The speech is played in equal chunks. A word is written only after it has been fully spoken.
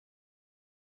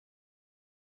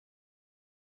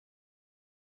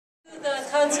The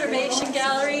Conservation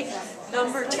Gallery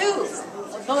number 2.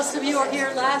 Most of you were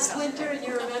here last winter and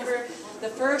you remember the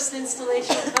first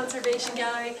installation of the Conservation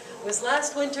Gallery was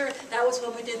last winter. That was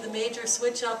when we did the major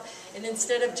switch up, and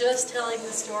instead of just telling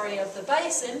the story of the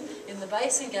bison in the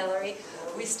Bison Gallery,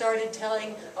 we started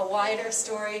telling a wider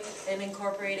story and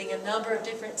incorporating a number of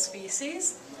different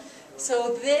species.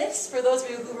 So this, for those of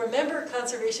you who remember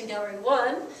Conservation Gallery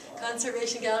 1,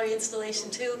 Conservation Gallery Installation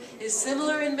 2 is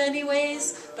similar in many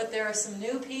ways, but there are some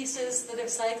new pieces that have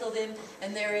cycled in,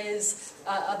 and there is,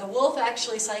 the wolf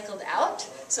actually cycled out,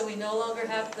 so we no longer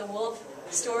have the wolf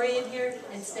story in here.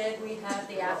 Instead, we have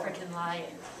the African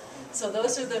lion. So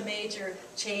those are the major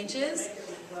changes.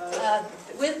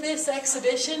 With this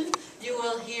exhibition, you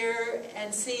will hear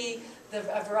and see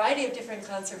a variety of different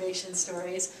conservation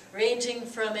stories, ranging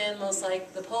from animals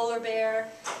like the polar bear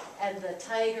and the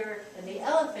tiger and the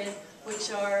elephant, which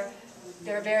are,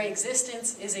 their very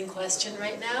existence is in question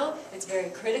right now. It's a very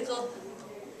critical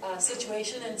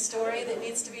situation and story that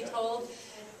needs to be told,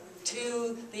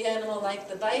 to the animal like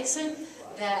the bison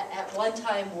that at one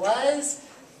time was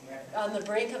on the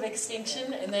brink of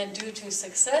extinction, and then due to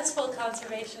successful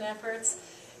conservation efforts,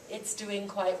 it's doing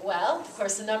quite well. Of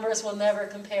course, the numbers will never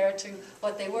compare to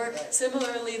what they were.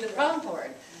 Similarly, the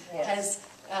pronghorn has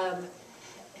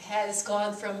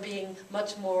gone from being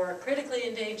much more critically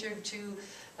endangered to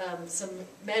some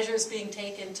measures being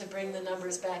taken to bring the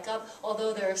numbers back up,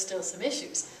 although there are still some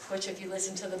issues, which if you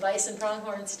listen to the bison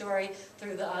pronghorn story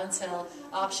through the on-sale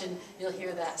option, you'll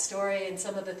hear that story and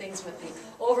some of the things with the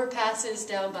overpasses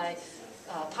down by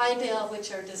Pinedale, which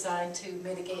are designed to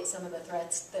mitigate some of the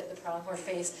threats that the pronghorn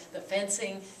face, the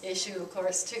fencing issue, of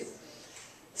course, too.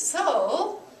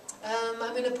 So, I'm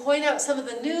going to point out some of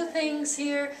the new things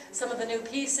here, some of the new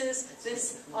pieces.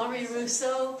 This Henri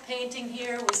Rousseau painting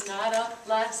here was not up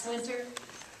last winter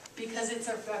because it's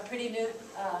a pretty new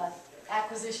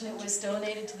acquisition. It was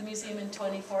donated to the museum in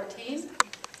 2014.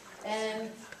 And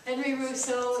Henri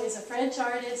Rousseau is a French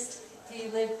artist. He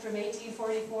lived from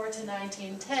 1844 to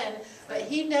 1910, but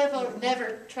he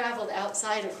never traveled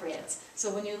outside of France.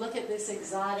 So when you look at this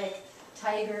exotic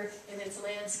tiger in its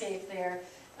landscape there,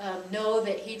 know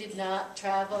that he did not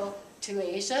travel to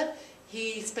Asia.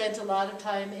 He spent a lot of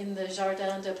time in the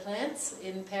Jardin des Plantes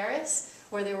in Paris,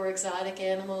 where there were exotic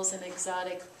animals and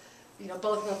exotic,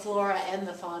 both the flora and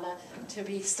the fauna to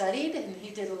be studied, and he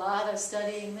did a lot of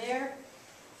studying there.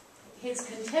 His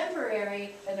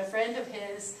contemporary and a friend of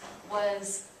his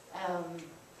was,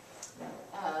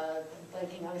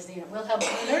 blanking on his name, Wilhelm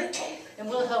Kunert. And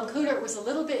Wilhelm Kunert was a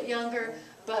little bit younger,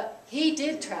 but he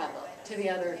did travel to the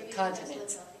other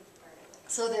continents.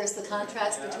 So there's the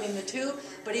contrast between the two,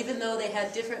 but even though they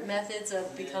had different methods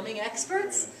of becoming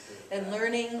experts and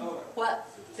learning what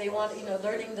they want,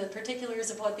 learning the particulars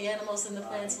of what the animals and the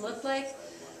plants looked like,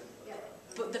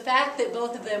 but the fact that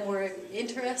both of them were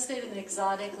interested in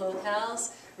exotic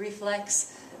locales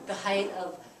reflects the height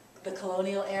of the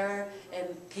colonial era,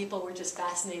 and people were just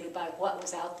fascinated by what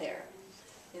was out there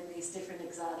in these different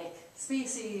exotic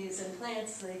species and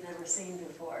plants they'd never seen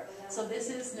before. So this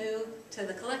is new to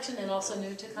the collection and also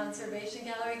new to Conservation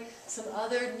Gallery. Some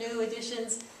other new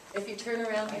additions. If you turn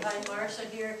around behind Marcia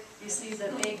here, you see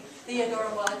the big Theodore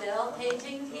Waddell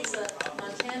painting. He's a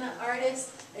Montana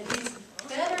artist, and he's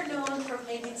better known for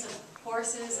paintings of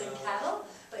horses and cattle,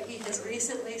 but he has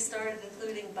recently started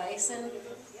including bison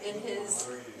in his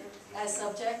as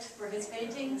subject for his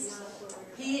paintings.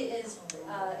 He is,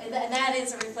 and that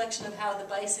is a reflection of how the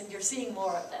bison, you're seeing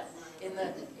more of them. In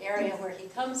the area where he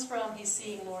comes from, he's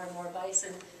seeing more and more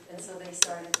bison, and so they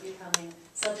started becoming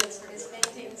subjects for his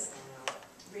paintings.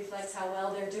 Reflects how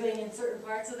well they're doing in certain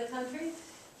parts of the country.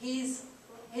 His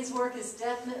work is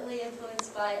definitely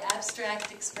influenced by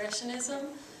abstract expressionism.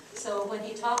 So when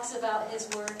he talks about his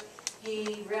work,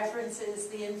 he references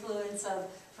the influence of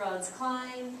Franz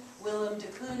Klein, Willem de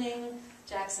Kooning,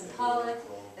 Jackson Pollock,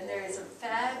 and there is a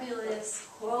fabulous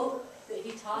quote that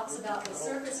he talks about the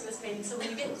surface of his painting. So when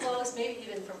you get close, maybe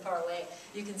even from far away,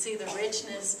 you can see the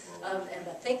richness and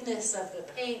the thickness of the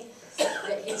paint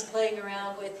that he's playing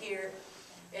around with here.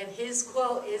 And his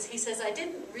quote is, he says, "I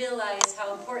didn't realize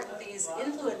how important these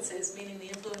influences, meaning the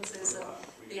influences of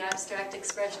the abstract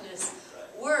expressionists,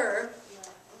 were.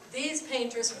 These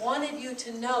painters wanted you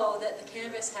to know that the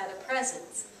canvas had a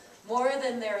presence, more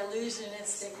than their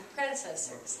illusionistic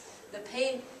predecessors. The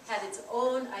paint had its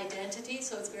own identity,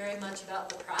 so it's very much about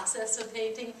the process of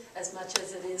painting as much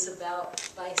as it is about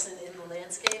bison in the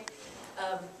landscape.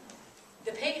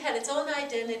 The paint had its own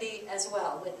identity as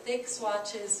well, with thick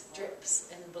swatches, drips,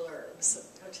 and blurbs,"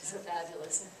 which is a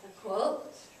fabulous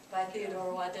quote by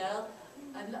Theodore Waddell.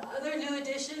 And other new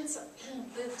additions,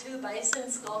 the two bison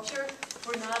sculpture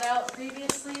were not out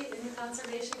previously in the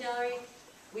Conservation Gallery.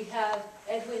 We have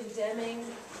Edwin Deming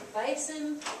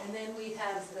bison, and then we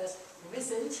have the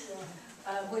Wisent,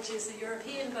 which is a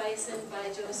European bison by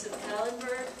Joseph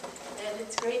Kallenberg. And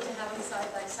it's great to have them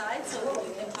side by side so that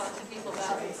we can talk to people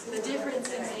about the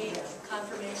difference in the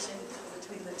conformation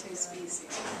between the two species.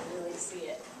 You can really see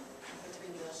it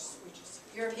between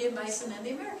the European bison and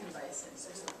the American bison.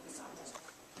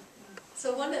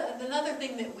 So another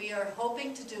thing that we are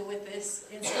hoping to do with this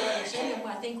installation, and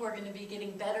I think we're going to be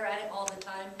getting better at it all the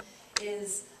time,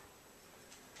 is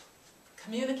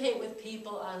communicate with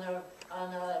people and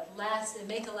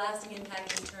make a lasting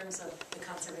impact in terms of the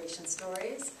conservation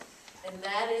stories. And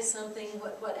that is something,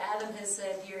 what Adam has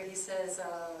said here, he says,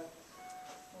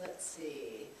 let's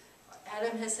see,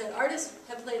 Adam has said, artists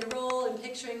have played a role in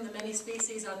picturing the many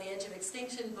species on the edge of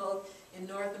extinction, both in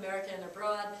North America and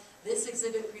abroad. This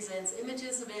exhibit presents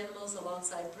images of animals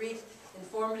alongside brief,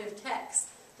 informative text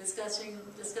discussing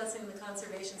the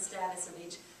conservation status of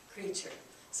each creature.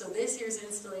 So this year's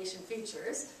installation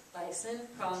features bison,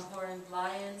 pronghorn,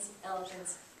 lions,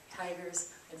 elephants,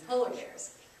 tigers, and polar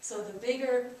bears. So the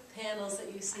bigger panels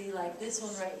that you see, like this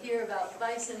one right here about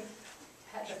bison,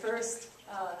 the first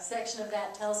section of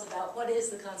that tells about what is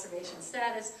the conservation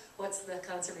status, what's the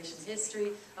conservation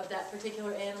history of that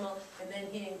particular animal, and then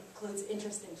he includes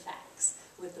interesting facts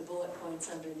with the bullet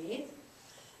points underneath.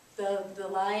 The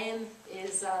lion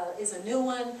is a new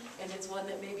one, and it's one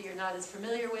that maybe you're not as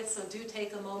familiar with, so do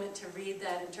take a moment to read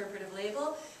that interpretive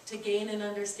label to gain an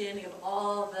understanding of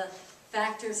all the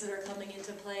factors that are coming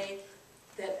into play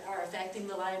that are affecting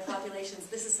the lion populations.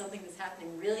 This is something that's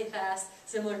happening really fast,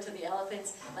 similar to the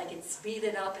elephants, like it's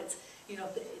speeded up. It's, you know,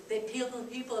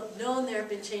 people have known there have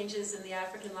been changes in the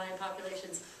African lion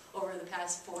populations over the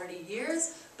past 40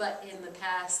 years, but in the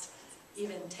past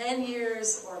even 10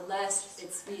 years or less,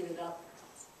 it's speeded up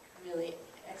really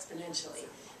exponentially.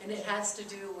 And it has to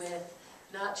do with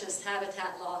not just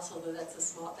habitat loss, although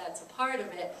that's a part of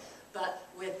it, but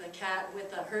with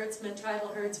the herdsmen, tribal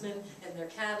herdsmen and their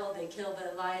cattle. They kill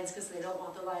the lions because they don't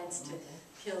want the lions to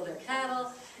kill their cattle.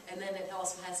 And then it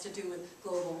also has to do with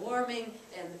global warming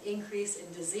and increase in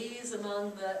disease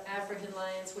among the African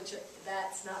lions, which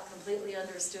that's not completely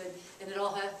understood. And it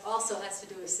also has to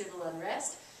do with civil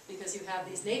unrest, because you have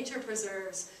these nature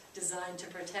preserves designed to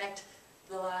protect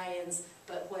the lions,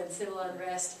 but when civil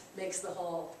unrest makes the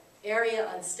whole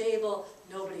area unstable,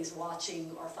 nobody's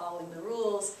watching or following the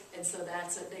rules, and so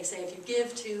that's what they say. If you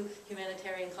give to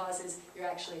humanitarian causes, you're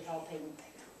actually helping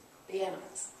the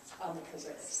animals on the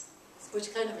preserves,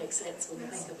 which kind of makes sense when you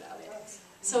think about it.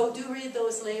 So do read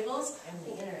those labels. And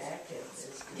the interactive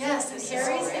is... Yes, and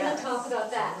Carrie's going to talk about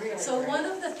that. So one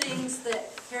of the things that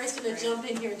Carrie's going to jump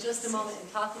in here in just a moment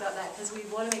and talk about that, because we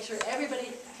want to make sure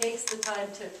everybody takes the time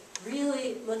to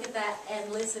really look at that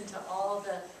and listen to all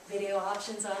the video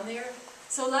options on there.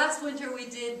 So last winter we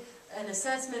did an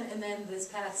assessment, and then this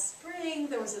past spring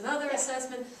there was another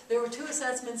assessment. There were 2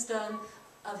 assessments done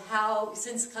of how,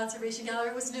 since Conservation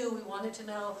Gallery was new, we wanted to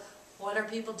know what are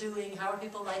people doing, how are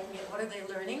people liking it, what are they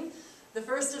learning. The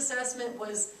first assessment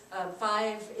was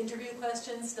 5 interview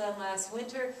questions done last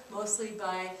winter, mostly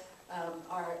by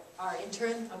our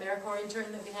intern, AmeriCorps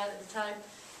intern that we had at the time.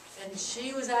 And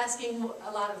she was asking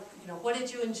a lot of, you know, what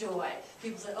did you enjoy?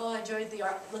 People said, oh, I enjoyed the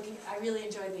art, I really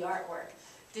enjoyed the artwork.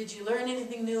 Did you learn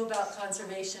anything new about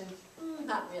conservation?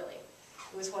 Not really.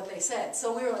 It was what they said.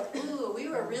 So we were like, ooh, we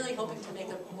were really hoping to make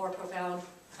a more profound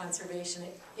conservation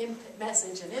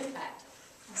message and impact.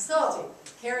 So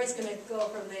Carrie's going to go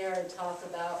from there and talk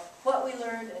about what we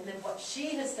learned and then what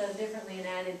she has done differently and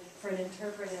added for an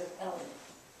interpretive element.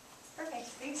 Perfect.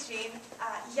 Thanks, Jean.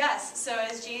 Yes, so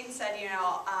as Jean said, you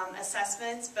know,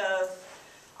 assessments, both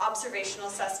observational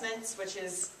assessments, which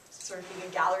is sort of being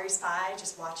a gallery spy,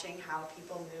 just watching how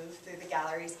people move through the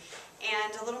galleries,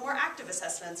 and a little more active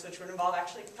assessments, which would involve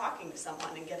actually talking to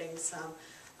someone and getting some,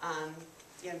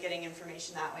 you know, getting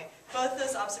information that way. Both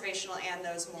those observational and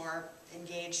those more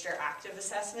engaged or active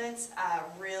assessments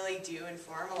really do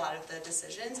inform a lot of the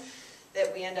decisions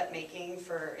that we end up making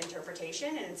for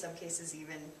interpretation, and in some cases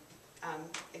even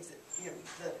you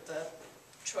know, the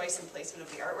choice and placement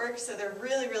of the artwork. So they're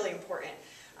really, really important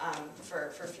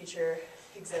for future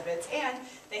exhibits, and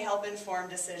they help inform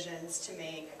decisions to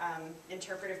make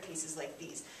interpretive pieces like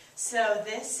these. So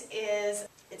this is,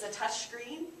 it's a touch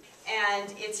screen,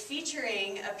 and it's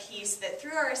featuring a piece that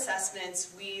through our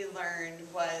assessments we learned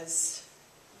was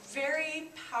very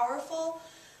powerful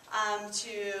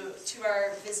to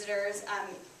our visitors.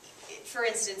 for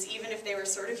instance, even if they were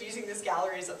sort of using this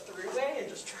gallery as a throughway and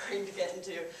just trying to get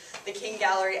into the King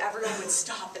Gallery, everyone would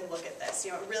stop and look at this.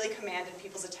 You know, it really commanded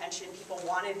people's attention. People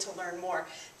wanted to learn more.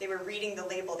 They were reading the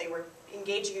label. They were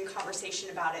engaging in conversation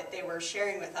about it. They were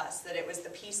sharing with us that it was the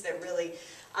piece that really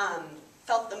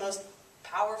felt the most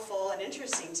powerful and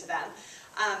interesting to them.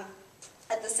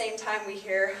 At the same time, we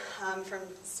hear from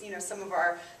some of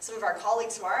our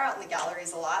colleagues who are out in the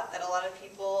galleries a lot that a lot of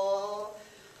people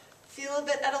feel a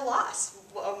bit at a loss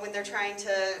when they're trying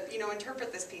to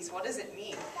interpret this piece. What does it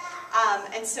mean?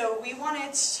 And so we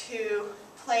wanted to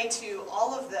play to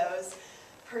all of those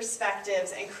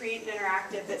perspectives and create an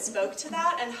interactive that spoke to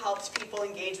that and helped people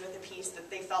engage with a piece that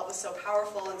they felt was so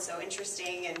powerful and so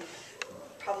interesting, and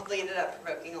probably ended up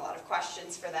provoking a lot of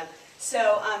questions for them.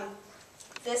 So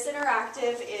this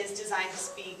interactive is designed to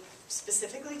speak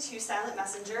specifically to Silent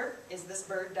Messenger, Is This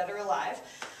Bird Dead or Alive?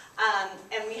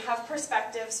 And we have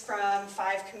perspectives from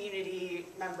 4 community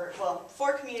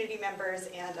members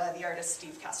and the artist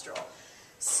Steve Kestrel.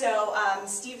 So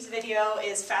Steve's video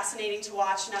is fascinating to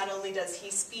watch. Not only does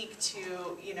he speak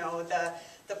to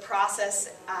the process,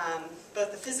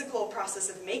 both the physical process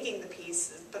of making the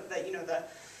piece, but the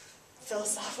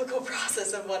philosophical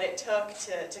process of what it took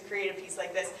to create a piece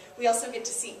like this. We also get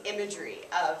to see imagery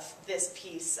of this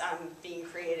piece being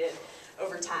created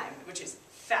over time, which is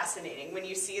fascinating. When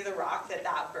you see the rock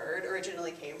that bird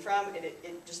originally came from,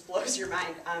 it just blows your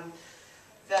mind.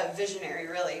 The visionary,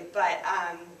 really. But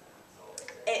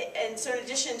and so in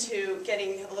addition to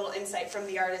getting a little insight from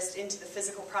the artist into the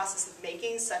physical process of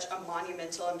making such a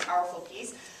monumental and powerful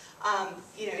piece,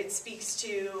 it speaks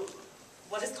to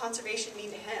what does conservation mean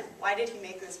to him? Why did he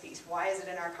make this piece? Why is it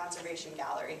in our conservation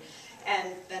gallery?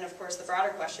 And then, of course, the broader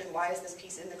question, why is this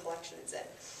piece in the collection it's in?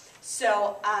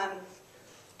 So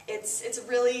it's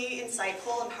really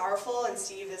insightful and powerful, and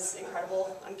Steve is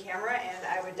incredible on camera, and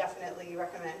I would definitely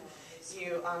recommend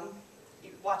you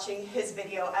watching his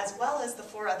video, as well as the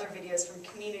 4 other videos from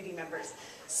community members.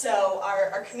 So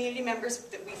our community members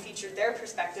that we featured their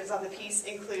perspectives on the piece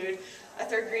include a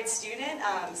 3rd grade student,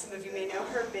 some of you may know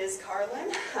her, Biz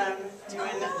Carlin,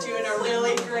 doing a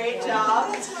really great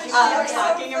job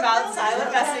talking about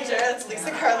Silent Messenger. That's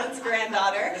Lisa Carlin's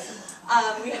granddaughter.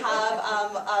 We have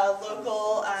a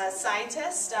local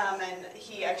scientist, and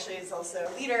he actually is also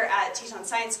a leader at Teton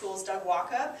Science School's Doug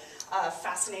Waka.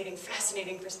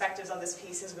 Fascinating perspectives on this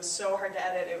piece. His was so hard to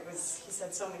edit. He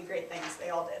said so many great things. They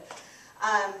all did.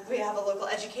 We have a local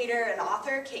educator and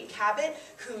author, Kate Cabot,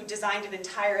 who designed an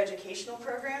entire educational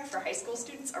program for high school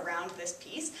students around this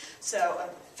piece. So a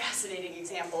fascinating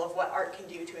example of what art can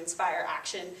do to inspire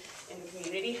action in the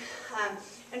community.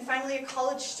 And finally, a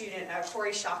college student,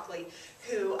 Corey Shockley,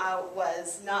 who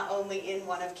was not only in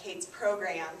one of Kate's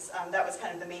programs, that was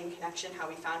kind of the main connection, how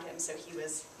we found him. So he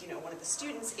was, one of the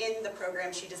students in the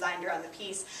program she designed around the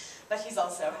piece, but he's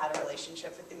also had a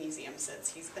relationship with the museum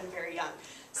since he's been very young.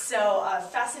 So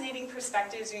fascinating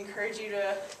perspectives. We encourage you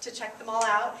to check them all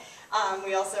out.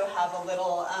 We also have a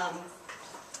little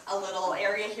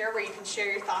area here where you can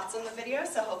share your thoughts on the video,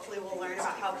 so hopefully we'll learn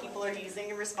about how people are using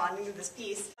and responding to this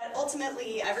piece. But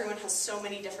ultimately, everyone has so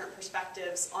many different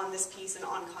perspectives on this piece and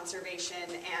on conservation,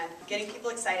 and getting people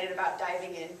excited about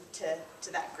diving into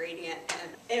that gradient and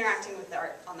interacting with the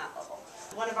art on that level.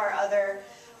 One of our other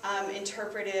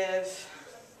interpretive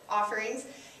offerings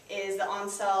is the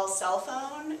on-cell cell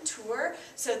phone tour.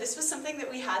 So this was something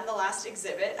that we had in the last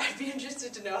exhibit. I'd be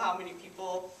interested to know how many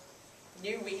people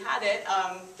knew we had it.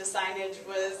 The signage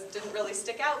didn't really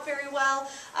stick out very well.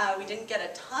 We didn't get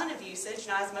a ton of usage,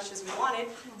 not as much as we wanted.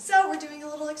 So we're doing a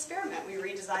little experiment. We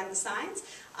redesigned the signs,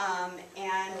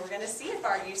 and we're going to see if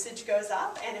our usage goes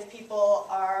up and if people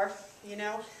are,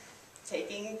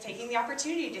 taking the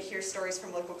opportunity to hear stories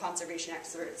from local conservation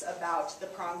experts about the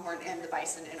pronghorn and the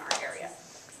bison in our area.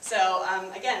 So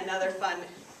again, another fun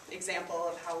example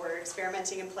of how we're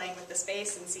experimenting and playing with the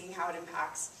space and seeing how it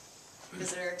impacts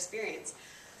visitor experience.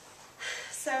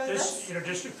 So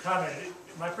just a comment.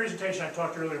 My presentation, I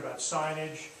talked earlier about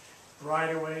signage,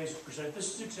 right-of-ways, present.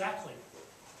 This is exactly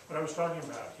what I was talking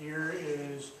about. Here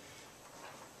is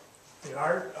the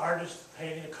artist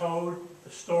painting a code,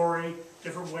 the story,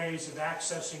 different ways of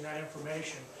accessing that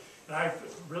information. And I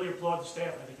really applaud the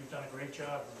staff. I think you've done a great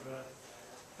job of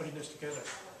putting this together.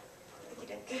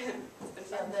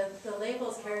 The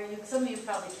labels, Carrie, some of you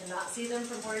probably cannot see them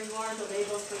from where you are, the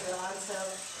labels for the on-cell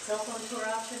cell phone tour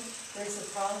option. There's the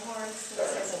pronghorns.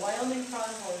 There's a Wyoming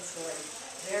pronghorn story.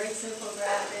 Very simple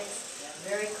graphics,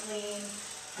 very clean.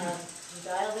 You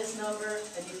dial this number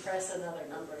and you press another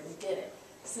number and you get it.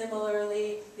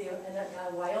 Similarly, the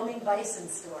Wyoming bison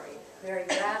story. Very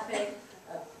graphic,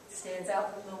 stands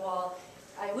out from the wall.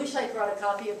 I wish I brought a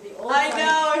copy of the old I sign.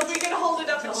 know, if we could hold it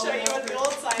up and show you what the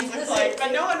old signs look Because like,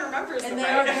 but no one remembers them, And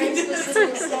there are right? very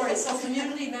specific stories. So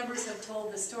community members have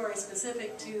told the story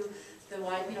specific to the,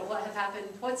 what have happened,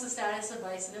 what's the status of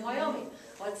bison in Wyoming?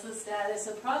 What's the status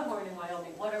of pronghorn in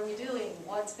Wyoming? What are we doing?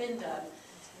 What's been done?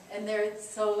 And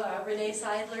Renee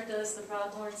Seidler does the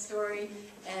pronghorn story,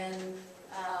 and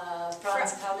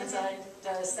Franz Kalmenzine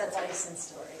does the bison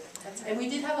story. And we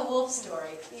did have a wolf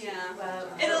story. Yeah.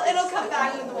 It'll come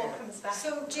back when the wolf comes back.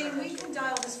 So, Jane, we can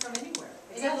dial this from anywhere,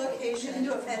 any Exactly. location, You can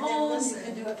do it from and then home, you listen.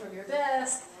 can do it from your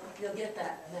desk, you'll get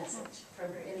that message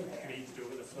from You anywhere. need to do it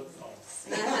with a flip phone.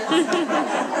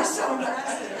 You're so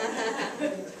impressive.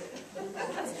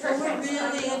 So we're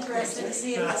really interested to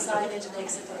see if the signage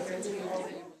makes a difference.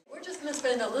 We're just going to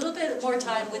spend a little bit more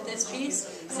time with this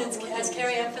piece, since, as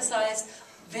Carrie emphasized,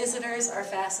 visitors are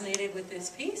fascinated with this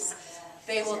piece.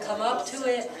 They will come up to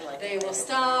it, they will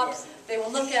stop, they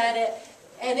will look at it,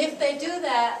 and if they do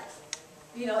that,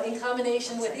 in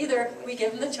combination with either, we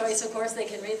give them the choice, of course, they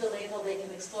can read the label, they can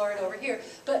explore it over here,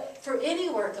 but for any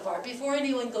work of art, before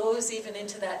anyone goes even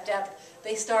into that depth,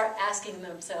 they start asking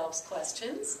themselves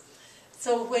questions.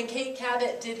 So when Kate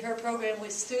Cabot did her program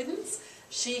with students,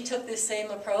 she took this same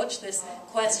approach, this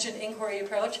question inquiry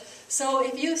approach. So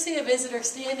if you see a visitor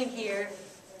standing here,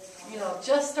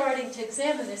 just starting to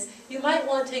examine this, you might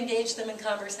want to engage them in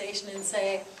conversation and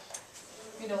say,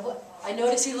 I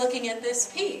notice you looking at this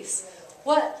piece.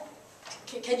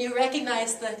 Can you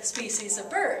recognize the species of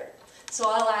bird? So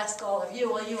I'll ask all of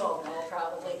you, well, you all know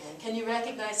probably, can you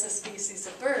recognize the species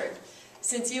of bird?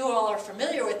 Since you all are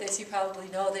familiar with this, you probably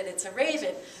know that it's a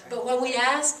raven. But when we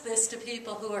ask this to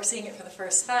people who are seeing it for the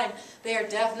first time, they are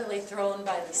definitely thrown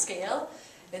by the scale.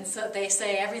 And so they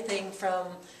say everything from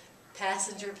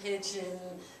passenger pigeon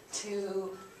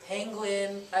to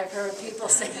penguin, I've heard people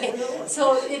say.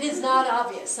 So it is not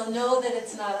obvious. So know that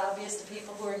it's not obvious to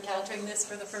people who are encountering this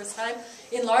for the first time,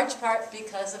 in large part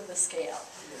because of the scale.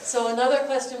 So another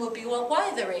question would be, well,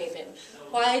 why the raven?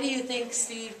 Why do you think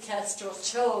Steve Kestrel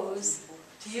chose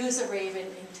to use a raven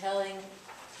in telling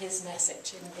his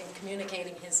message, in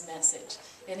communicating his message?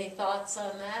 Any thoughts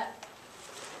on that?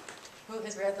 Who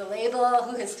has read the label?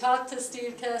 Who has talked to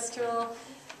Steve Kestrel?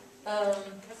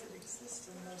 Because it exists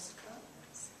in most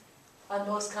continents. On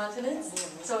most continents?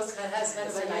 So it has kind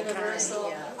of a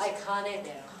universal, iconic,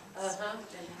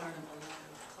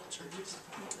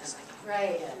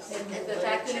 right. And the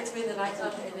fact that it's been an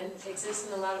icon and it exists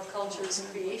in a lot of cultures,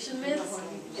 creation myths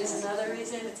is another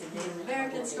reason. It's in Native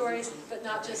American stories, but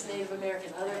not just Native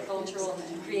American, other cultural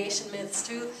creation myths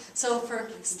too. So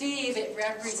for Steve, it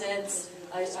represents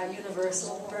a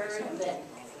universal bird that,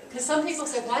 because some people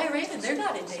say, why a raven? They're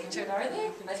not endangered, are they?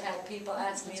 I've had people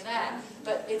ask me that.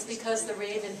 But it's because the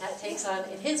raven takes on,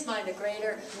 in his mind, a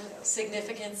greater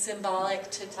significance,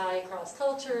 symbolic to tie across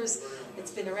cultures.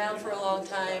 It's been around for a long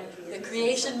time. The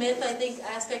creation myth,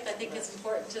 aspect, is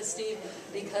important to Steve,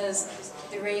 because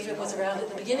the raven was around at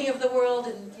the beginning of the world,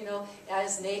 and,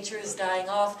 as nature is dying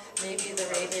off, maybe the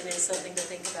raven is something to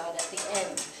think about at the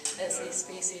end, as these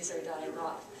species are dying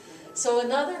off. So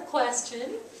another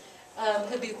question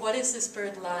could be, what is this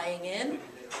bird lying in?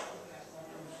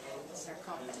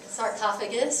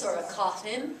 Sarcophagus or a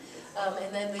coffin.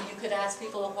 And then you could ask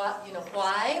people,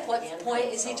 why? What point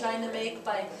is he trying to make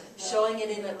by showing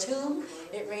it in a tomb?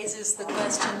 It raises the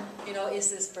question, is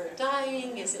this bird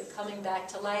dying? Is it coming back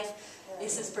to life?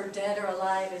 Is this bird dead or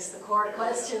alive? Is the core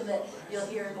question that you'll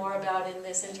hear more about in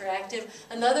this interactive.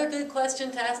 Another good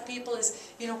question to ask people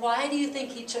is, why do you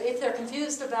think if they're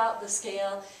confused about the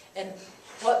scale and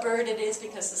what bird it is,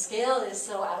 because the scale is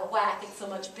so out of whack, it's so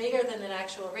much bigger than an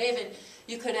actual raven,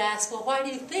 you could ask, well, why do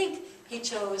you think he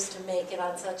chose to make it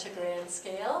on such a grand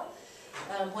scale?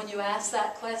 When you ask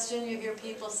that question, you hear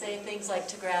people say things like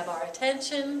to grab our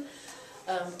attention,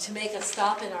 to make us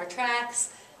stop in our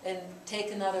tracks and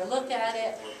take another look at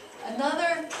it.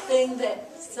 Another thing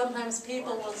that sometimes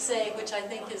people will say, which I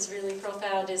think is really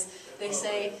profound, is they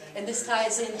say, and this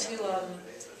ties into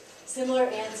similar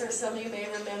answer some of you may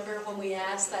remember when we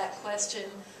asked that question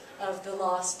of the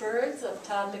lost birds of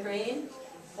Todd McGrain.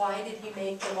 Why did he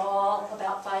make them all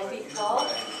about 5 feet tall?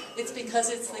 It's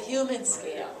because it's the human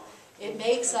scale. It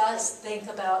makes us think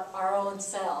about our own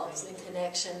selves in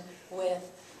connection with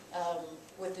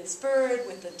this bird,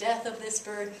 with the death of this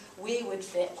bird. We would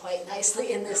fit quite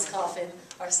nicely in this coffin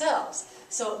ourselves.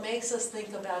 So it makes us think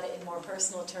about it in more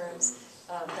personal terms,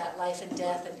 that life and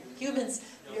death. And humans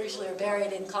usually are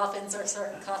buried in coffins or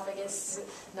sarcophagus,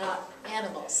 not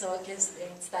animals. So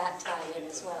it's that tie-in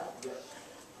as well.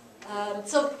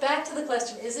 So back to the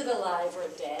question, is it alive or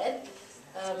dead?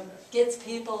 gets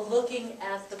people looking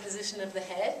at the position of the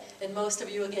head. And most of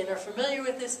you, again, are familiar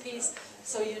with this piece,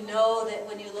 so you know that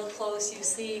when you look close, you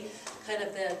see kind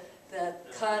of the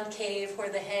concave where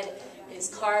the head is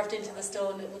carved into the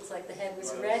stone. It looks like the head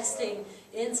was resting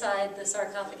inside the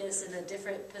sarcophagus in a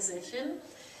different position.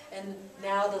 And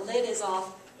now the lid is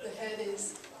off, the head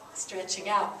is stretching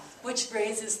out, which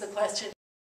raises the question,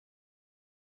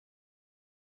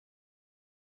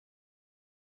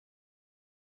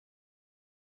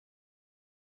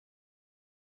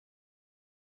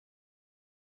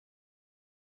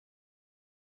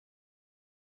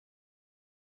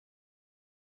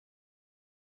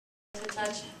 to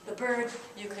touch the bird,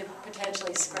 you could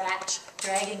potentially scratch.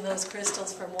 Dragging those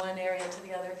crystals from one area to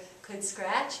the other could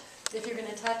scratch. If you're going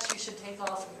to touch, you should take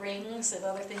off rings and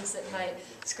other things that might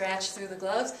scratch through the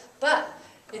gloves. But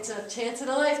it's a chance in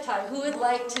a lifetime. Who would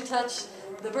like to touch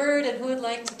the bird and who would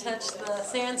like to touch the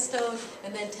sandstone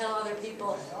and then tell other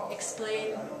people,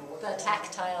 explain the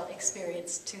tactile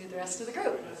experience to the rest of the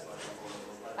group?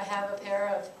 I have a pair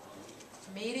of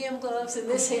medium gloves in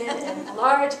this hand and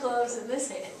large gloves in this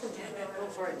hand. Go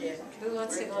for it, Dick. Who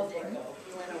wants to go for it?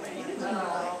 You went away.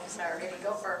 Sorry.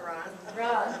 Go for it, Ron.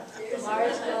 Ron,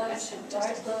 large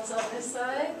gloves on this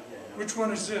side. Which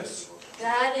one is this?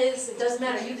 That is, it doesn't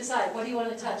matter, you decide. What do you want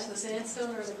to touch, the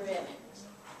sandstone or the granite?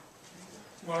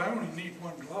 Well, I only need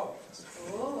one glove.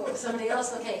 Oh, somebody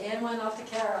else? Okay, hand one off to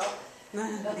Carol.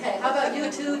 Okay, how about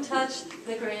you two touch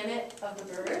the granite of the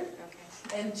bird?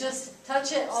 And just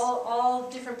touch it all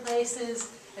different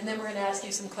places, and then we're going to ask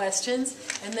you some questions.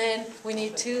 And then we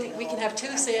can have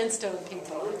two sandstone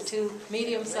people, two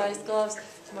medium-sized gloves.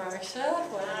 Marsha,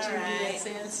 why don't you be a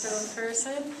sandstone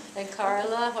person? And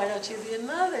Carla, why don't you be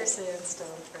another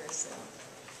sandstone person?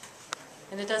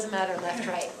 And it doesn't matter left,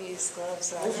 right, these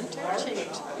gloves are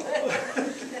interchangeable.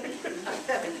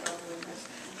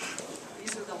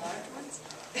 These are the large ones?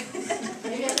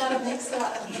 Maybe I got them mixed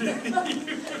up.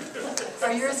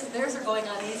 Or theirs are going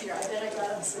on easier. I bet I got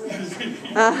them switched.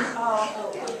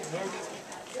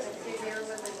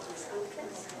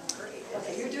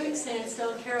 Okay, you're doing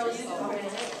sandstone. Carol, you do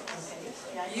granite.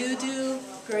 You do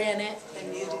granite,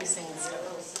 and you do sandstone.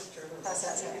 How's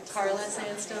that sound? Carla,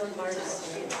 sandstone, Marsha,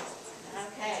 granite.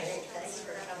 Okay, thanks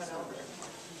for coming over.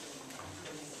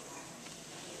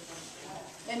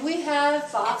 And we have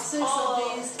boxes of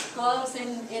these gloves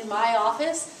in my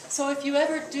office. So if you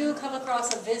ever do come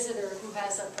across a visitor who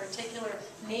has a particular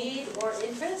need or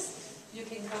interest, you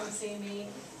can come see me.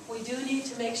 We do need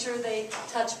to make sure they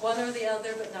touch one or the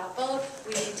other, but not both.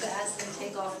 We need to ask them to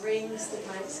take off rings that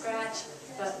might scratch,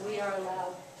 but we are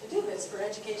allowed to do this for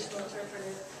educational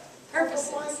interpretive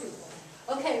purposes.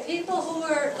 Okay, people who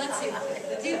are, let's see,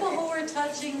 the people who are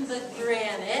touching the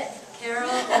granite, Carol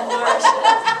and Marsha.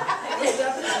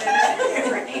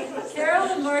 Carol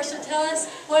and Marsha, tell us,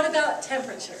 what about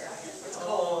temperature? It's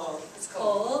cold. It's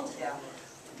cold? Yeah.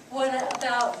 What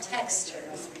about texture?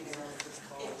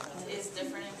 It's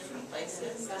different in different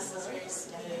places. This is very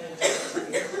smooth. This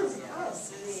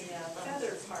is the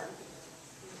feather part.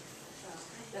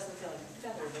 Doesn't feel like a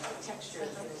feather, but the texture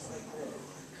is like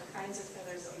the kinds of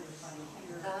feathers that you would find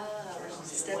here.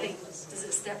 Does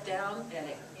it step down?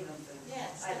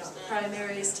 Yes. I don't,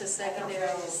 primaries to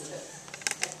secondaries to...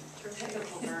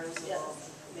 Technical terms of all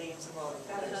names of all the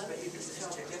feathers, but you can just tell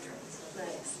the difference.